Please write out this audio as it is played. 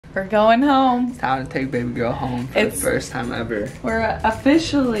We're going home. It's time to take baby girl home for the first time ever. We're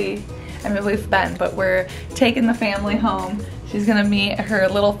officially, I mean we've been, but we're taking the family home. She's gonna meet her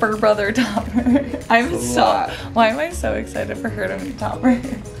little fur brother Topper. Why am I so excited for her to meet Topper?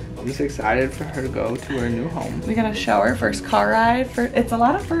 I'm just excited for her to go to her new home. We gotta show her first car ride. It's a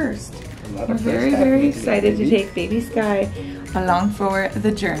lot of first. We're very, very excited to take baby Sky along for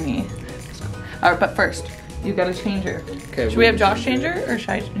the journey. All right, but first, you gotta change her. Okay. Should we have Josh change her, or should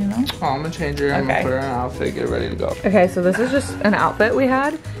I, you know? Oh, I'm gonna change her. I'm gonna put her in an outfit, get ready to go. Okay, so this is just an outfit we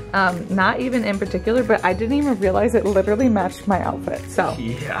had. Not even in particular, but I didn't even realize it literally matched my outfit, so.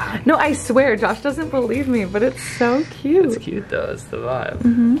 Yeah. No, I swear, Josh doesn't believe me, but it's so cute. It's cute though, it's the vibe.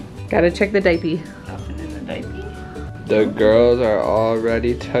 Mm-hmm. Gotta check the diaper. Nothing in the diaper. The girls are all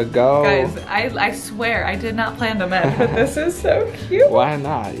ready to go. Guys, I swear, I did not plan to match, but this is so cute. Why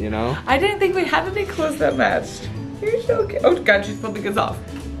not, you know? I didn't think we had any clothes that matched. You're so cute. Oh God, she's flipping us off.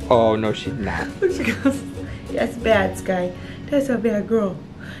 Oh, no, she's not. Look, she goes, that's bad, Sky. That's a bad girl.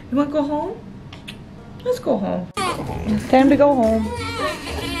 You wanna go home? Let's go home. It's time to go home.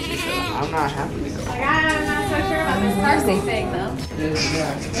 I'm not happy to go. I'm not so sure about this Darcy thing though.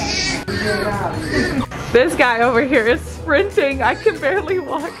 This guy over here is sprinting. I can barely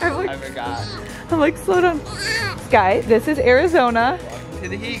walk. I forgot. I'm like, slow down. Sky, this is Arizona. Welcome to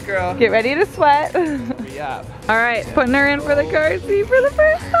the heat, girl. Get ready to sweat. Yeah. All right, putting her in for the car seat for the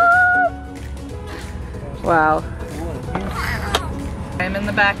first time. Wow. I'm in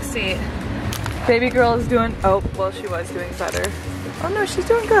the back seat. Baby girl is doing, oh, well, she was doing better. Oh no, she's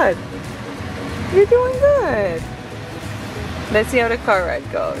doing good. You're doing good. Let's see how the car ride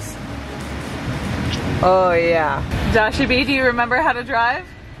goes. Oh yeah. Joshy B, do you remember how to drive?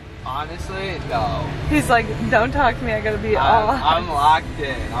 Honestly, no. He's like, don't talk to me, I gotta be all I'm locked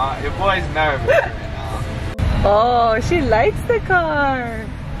in. Your boy's nervous right now. Oh, she likes the car.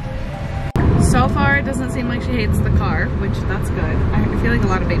 So far, it doesn't seem like she hates the car, which that's good. I feel like a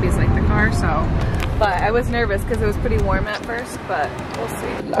lot of babies like the car, so. But I was nervous because it was pretty warm at first, but we'll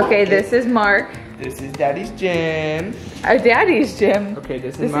see. Okay, this is Mark. This is Daddy's gym. Our Daddy's gym. Okay,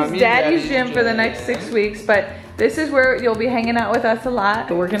 this is Daddy's gym for the next 6 weeks, but this is where you'll be hanging out with us a lot.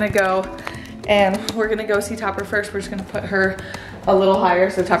 But we're gonna go, and we're gonna go see Topper first. We're just gonna put her a little higher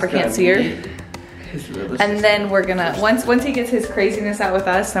so Topper can't see her. And then we're gonna, once he gets his craziness out with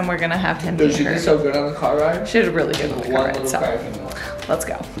us, then we're gonna have him meet her. Does she do so good on the car ride? She did really good on the car ride, so let's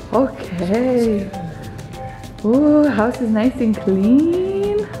go. Okay. Ooh, house is nice and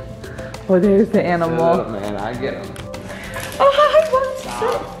clean. Oh, there's the animal. Oh man, I get him. Oh,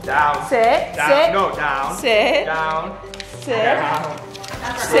 hi, Down. Sit. Down. Sit. No, down. Sit. Down. Sit. Down.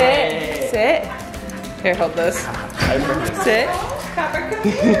 Sit. Here, hold this. Sit. Copper,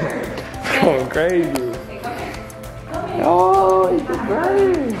 come here. Going crazy. Oh, it's your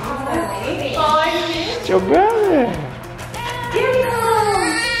brother. It's your brother.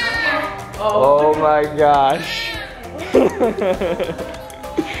 Oh my gosh.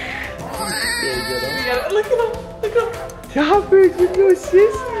 Look at him. Topper, it's your little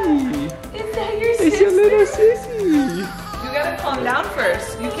sissy. Is that your sister? It's your little sissy. You gotta calm down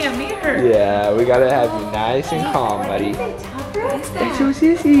first. You can't meet her. Yeah, we gotta have you nice and calm, buddy. That's your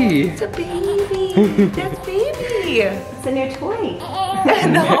sissy. It's a baby. That's baby. It's a new toy.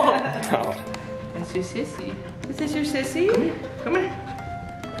 No. No. That's your sissy. Is this your sissy? Come here.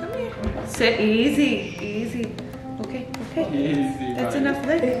 Come here. Sit easy. Okay. Easy. That's buddy. enough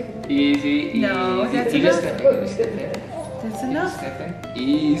lick. Easy. No, that's You enough. just sniffing. That's enough.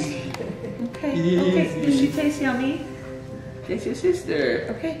 Easy. Okay. Easy. Does she taste yummy? That's your sister.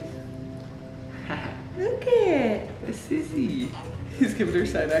 Okay. Look it. The sissy. He's giving her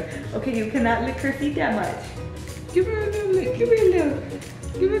side eye. Okay, you cannot lick her feet that much. Give her a little lick. Give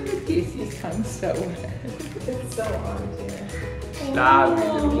her a good kiss. His tongue's so wet. It's so hard too. Stop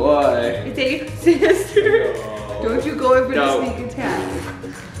it, little boy. Is that your sister? Don't you go over No. to sneak attack.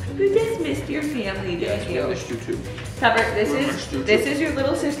 You just missed your family, didn't you? Missed you too. Topper, this is your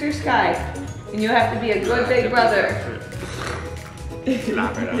little sister Sky, and you have to be a good big brother.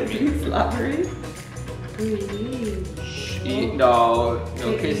 Slap it on me. Slobbery. No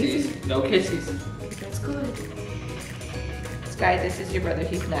kisses. No kisses. That's good. Sky, this is your brother.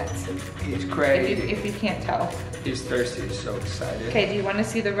 He's nuts. He's crazy. If you can't tell. He's thirsty. He's so excited. Okay, do you want to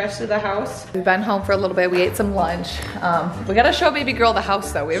see the rest of the house? We've been home for a little bit. We ate some lunch. We gotta show baby girl the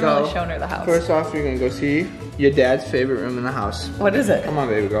house though. We haven't really shown her the house. First off, you're gonna go see your dad's favorite room in the house. What is it? Come on,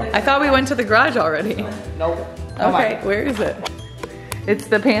 baby girl. I thought we went to the garage already. Nope. Okay, where is it? It's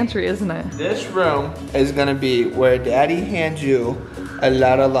the pantry, isn't it? This room is gonna be where daddy hands you a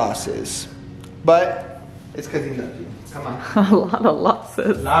lot of losses. But it's because he loves you. Come on. A lot of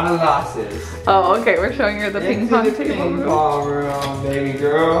losses. A lot of losses. Oh, okay, we're showing her the ping pong table Ping pong room, baby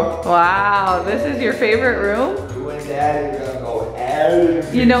girl. Wow, this is your favorite room? You and Daddy are gonna go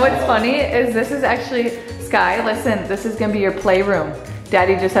every You know what's funny is this is actually, Sky, listen, this is gonna be your playroom.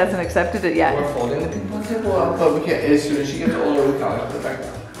 Daddy just hasn't accepted it yet. We're folding the ping pong table up, but we can't, as soon as she gets older, we can always put it back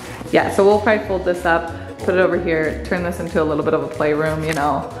down. Yeah, so we'll probably fold this up, put it over here, turn this into a little bit of a playroom, you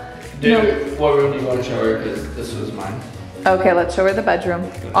know. Dude, what room do you want to show her? Because this was mine. Okay, let's show her the bedroom.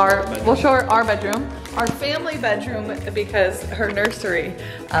 We'll show her our bedroom, our family bedroom, because her nursery,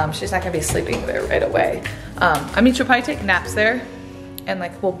 she's not gonna be sleeping there right away. I mean, she'll probably take naps there, and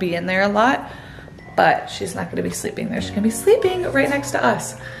like we'll be in there a lot, but she's not gonna be sleeping there. She's gonna be sleeping right next to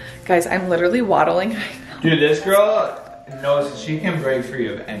us. Guys, I'm literally waddling right now. Dude, this girl knows she can break free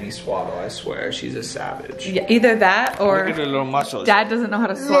of any swaddle, I swear. She's a savage. Yeah, either that or Look at her little muscles. Dad doesn't know how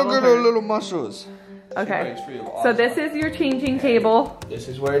to swaddle Look at her little muscles. Okay, so this is your changing table. This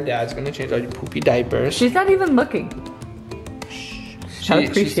is where Dad's gonna change all your poopy diapers. She's not even looking.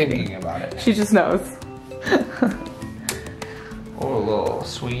 She's thinking about it. She just knows. Oh, little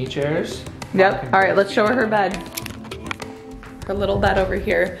swingy chairs. Yep. All right, let's show her her bed. Her little bed over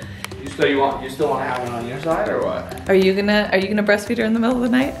here. You still want to have one on your side or what? Are you gonna breastfeed her in the middle of the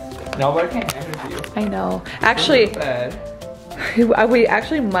night? No, but I can't hand her to you. I know. Actually, we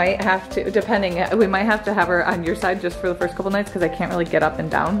actually might have to, depending, we might have to have her on your side just for the first couple nights because I can't really get up and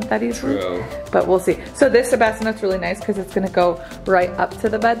down that easily. True. But we'll see. So this bassinet's really nice because it's gonna go right up to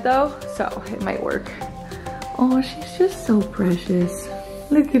the bed though, so it might work. Oh, she's just so precious.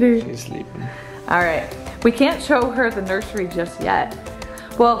 Look at her. She's sleeping. All right, we can't show her the nursery just yet.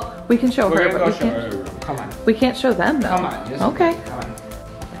 Well, we can show her, but we can't. Come on. We can't show them though. Come on. Just okay. Come on.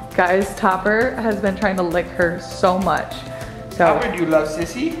 Guys, Topper has been trying to lick her so much. So Topper, do you love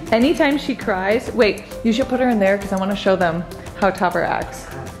Sissy? anytime she cries, wait, you should put her in there because I want to show them how Topper acts.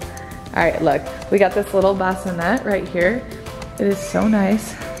 All right, look, we got this little bassinet right here. It is so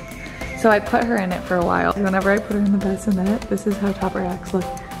nice. So I put her in it for a while. Whenever I put her in the bassinet, this is how Topper acts. Look,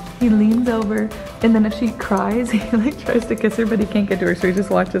 he leans over, and then if she cries, he like tries to kiss her, but he can't get to her, so he just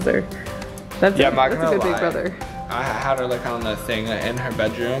watches her. That's a good big brother. I had her like on the thing in her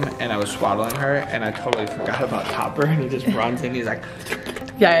bedroom, and I was swaddling her, and I totally forgot about Topper, and he just runs in, he's like,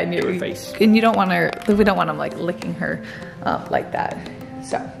 yeah, and you don't want her, we don't want him like licking her like that.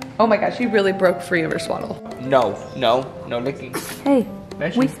 So, oh my gosh, she really broke free of her swaddle. no licking. Hey,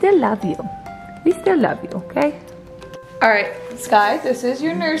 we still love you. We still love you, okay? All right, Sky, this is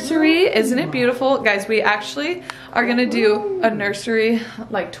your nursery. Isn't it beautiful? Guys, we actually are gonna do a nursery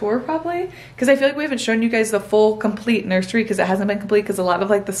like tour probably, because I feel like we haven't shown you guys the full complete nursery because it hasn't been complete because a lot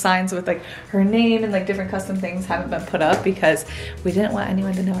of like the signs with like her name and like different custom things haven't been put up because we didn't want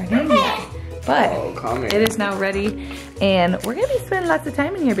anyone to know her name yet. But it is now ready, and we're gonna be spending lots of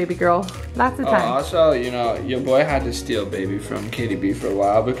time in here, baby girl. Lots of time. Also, you know, your boy had to steal baby from Katie B for a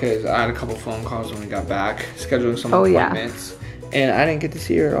while because I had a couple phone calls when we got back, scheduling some appointments, and I didn't get to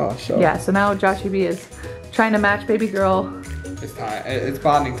see her at all. So yeah, so now Joshy B is trying to match baby girl. It's time. It's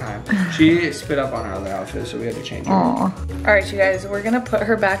bonding time. She spit up on her other outfit, so we had to change her. All right, you guys, we're gonna put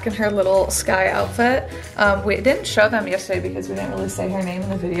her back in her little Sky outfit. We didn't show them yesterday because we didn't really say her name in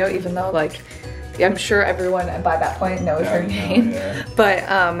the video, even though like, I'm sure everyone by that point knows her name. Yeah.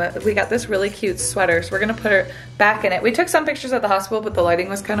 But we got this really cute sweater, so we're gonna put her back in it. We took some pictures at the hospital, but the lighting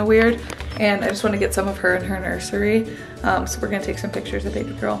was kind of weird, and I just want to get some of her in her nursery. So we're gonna take some pictures of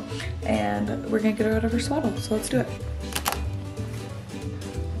baby girl, and we're gonna get her out of her swaddle. So let's do it.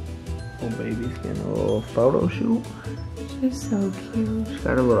 Oh, baby's getting a little photo shoot. She's so cute. She's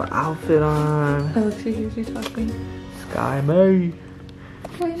got a little outfit on. Oh, look, she's talking. Sky May.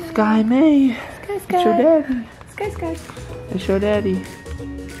 Sky May. Sky, It's your daddy. Sky. It's your daddy.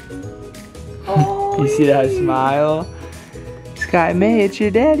 Oh, You see that smile? Sky May, it's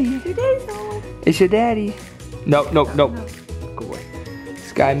your daddy. your daddy's home. It's your daddy. No. Good boy.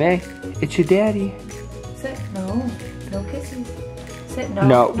 Sky May, it's your daddy. Sit. No kisses. Sit. No.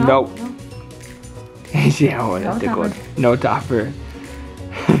 Yeah, No that's Topper. good. No Topper.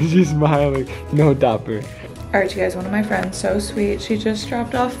 She's smiling. No Topper. All right, you guys, one of my friends, so sweet. She just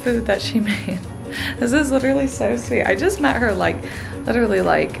dropped off food that she made. This is literally so sweet. I just met her like, literally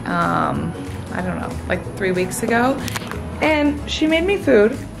like, I don't know, like 3 weeks ago. And she made me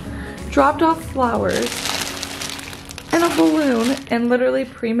food, dropped off flowers, and a balloon, and literally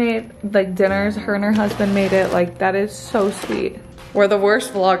pre-made like dinners. Her and her husband made it. Like, that is so sweet. We're the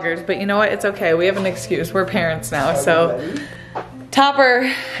worst vloggers, but you know what? It's okay. We have an excuse. We're parents now, so.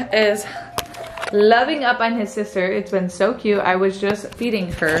 Topper is loving up on his sister. It's been so cute. I was just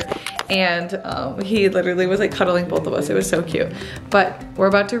feeding her and he literally was like cuddling both of us. It was so cute. But we're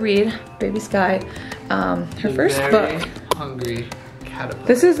about to read Baby Sky, her first book. Hungry caterpillar.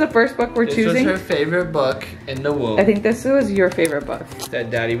 This is the first book we're choosing. This was her favorite book in the womb. I think this was your favorite book.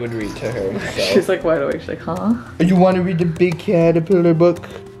 That Daddy would read to her. So. She's like wide awake. She's like, huh? You want to read the big caterpillar book?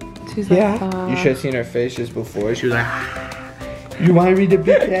 She's like, You should have seen her face just before. She was like, you want to read the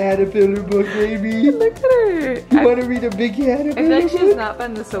big caterpillar book, baby? Look at her. You want to read the big caterpillar book? I feel like she's not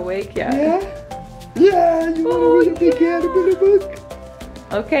been this awake yet. Yeah? Yeah, you want to read the big caterpillar book?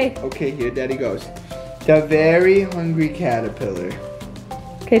 Okay. Okay, here Daddy goes. The Very Hungry Caterpillar.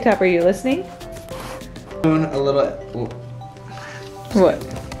 Okay, Top, are you listening? A little... What?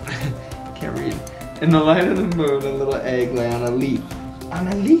 Can't read. In the light of the moon, a little egg lay on a leaf. On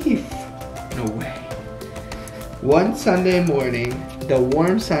a leaf? No way. One Sunday morning, the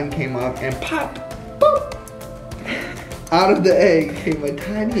warm sun came up and pop, boop. Out of the egg came a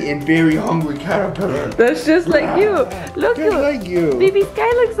tiny and very hungry caterpillar. That's just like you. Look, Just like you. Baby Sky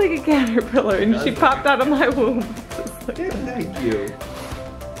looks like a caterpillar and she popped out of my womb. Just like you.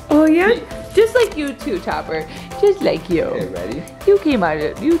 Oh yeah? Just like you too, Topper. Just like you. Okay, ready? You came out of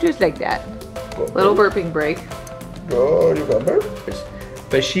it. You just like that. Little burping break. Oh, you got burpers.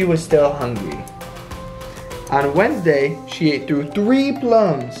 But she was still hungry. On Wednesday, she ate through 3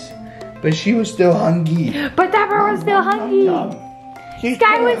 plums. But she was still hungry. But Topper was still hungry.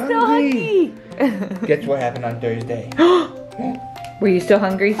 Sky was still hungry. Guess what happened on Thursday? Were you still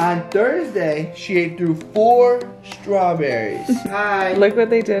hungry? On Thursday, she ate through 4 strawberries. Hi. Look what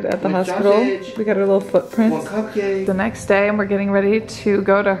they did at the hospital. sausage. We got her little footprints. 1 cupcake. The next day, and we're getting ready to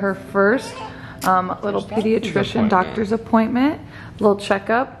go to her first little pediatrician doctor's appointment, little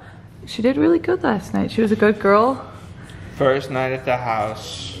checkup. She did really good last night. She was a good girl. First night at the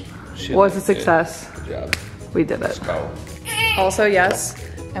house. She Was a looked success. Good job. We did it. Let's go. Also, yes,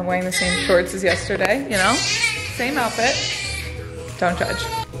 I'm wearing the same shorts as yesterday, you know? Same outfit. Don't judge.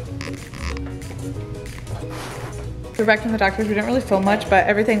 We're back from the doctors. We didn't really film much, but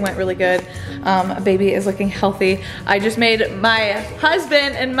everything went really good. Baby is looking healthy. I just made my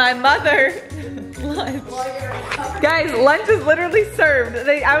husband and my mother lunch. Guys, lunch is literally served.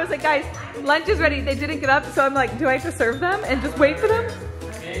 I was like, guys, lunch is ready. They didn't get up, so I'm like, do I have to serve them and just wait for them?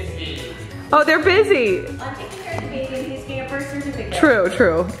 Oh, they're busy. I'm taking care of the baby. He's getting a birth certificate. True,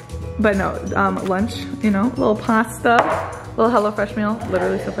 true. But no, lunch, you know, little pasta, little HelloFresh meal,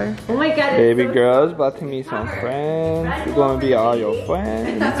 literally so far. Oh my god. Baby girl's about to meet some friends. We're gonna be all your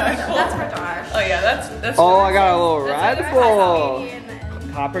friends. That's for Josh. Oh yeah, that's Oh, I got a little Red Bull.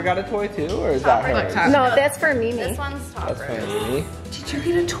 Topper got a toy too, or is that her? No, that's for Mimi. This one's That's Topper. for me. Did you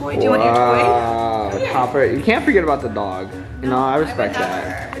get a toy? Do you want your toy? Wow, Topper. You can't forget about the dog. No, I respect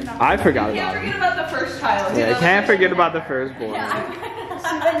that. I forgot You about can't him. forget about the first child. Yeah, I can't forget about the firstborn. Never.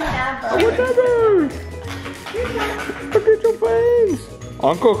 Look at your friends.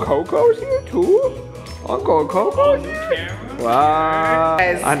 Uncle Coco's here too? Uncle Coco's here? Wow.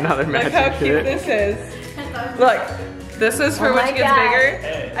 Guys, Another look magic how cute kit. this is. Look, this is for Oh when my she gets God. bigger.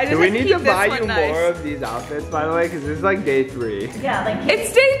 I just Do we had need keep to this buy one you nice. more of these outfits, by the way? Because this is like day 3. Yeah, like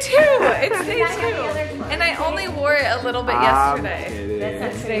It's day 2. It's day Not any 2. other clothes. And I only wore it a little bit I'm yesterday. kidding.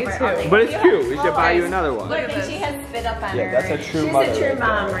 That's Day not 2. But it's cute. We should buy you another one. Look, and she has spit up on Yeah, her. that's a true She's mother a true right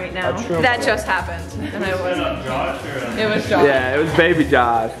mom there. right now. A true That mother. just happened. And I wasn't. It was Josh. Yeah, it was baby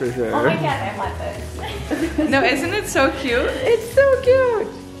Josh for sure. Oh my god, I want this. No, isn't it so cute? It's so cute.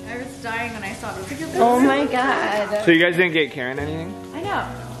 I was dying when I saw this. Oh my god. So you guys didn't get Karen anything? I know.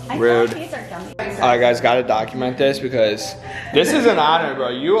 I Rude. feel like these are gummy. Alright guys, gotta document this because this is an honor, bro.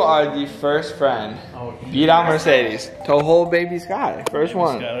 You are the first friend. Beat out Mercedes to hold baby Sky. First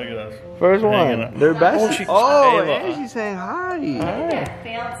one. Look at this. First one. They're best. Oh, Ayla. and she's saying hi.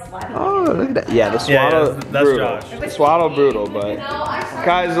 Failed slutty. Oh, look at that. Yeah, the swallow that's brutal. Josh. The swallow brutal, but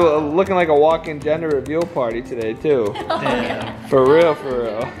guys looking like a walking gender reveal party today too. Damn. For real, for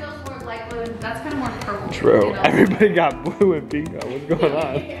real. That's kind of more purple. True. Everybody got blue and pink. What's going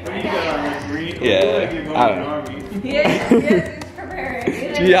on? What do you got on your green? Yeah, You look like you're going I to don't the know. army. Yes, it's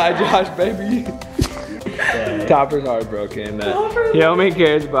preparing. G.I. Josh, baby. Topper's heartbroken. He only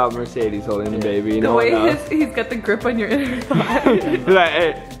cares about Mercedes holding the baby. The No way one else. he's got the grip on your inner thigh. He's like,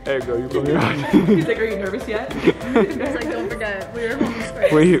 hey, girl, you come here. He's like, are you nervous yet? He's like, don't forget, we were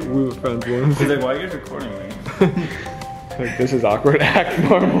homeschooled. we were friends once. He's like, why are you guys recording me? Like, this is awkward. Act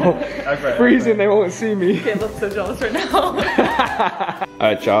normal. Freezing, they won't see me. Caleb's so jealous right now.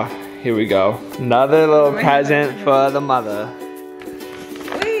 Alright, y'all. Here we go. Another little present for the mother.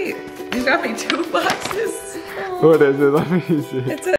 Wait, you got me 2 boxes. What is it? Let me see. It's a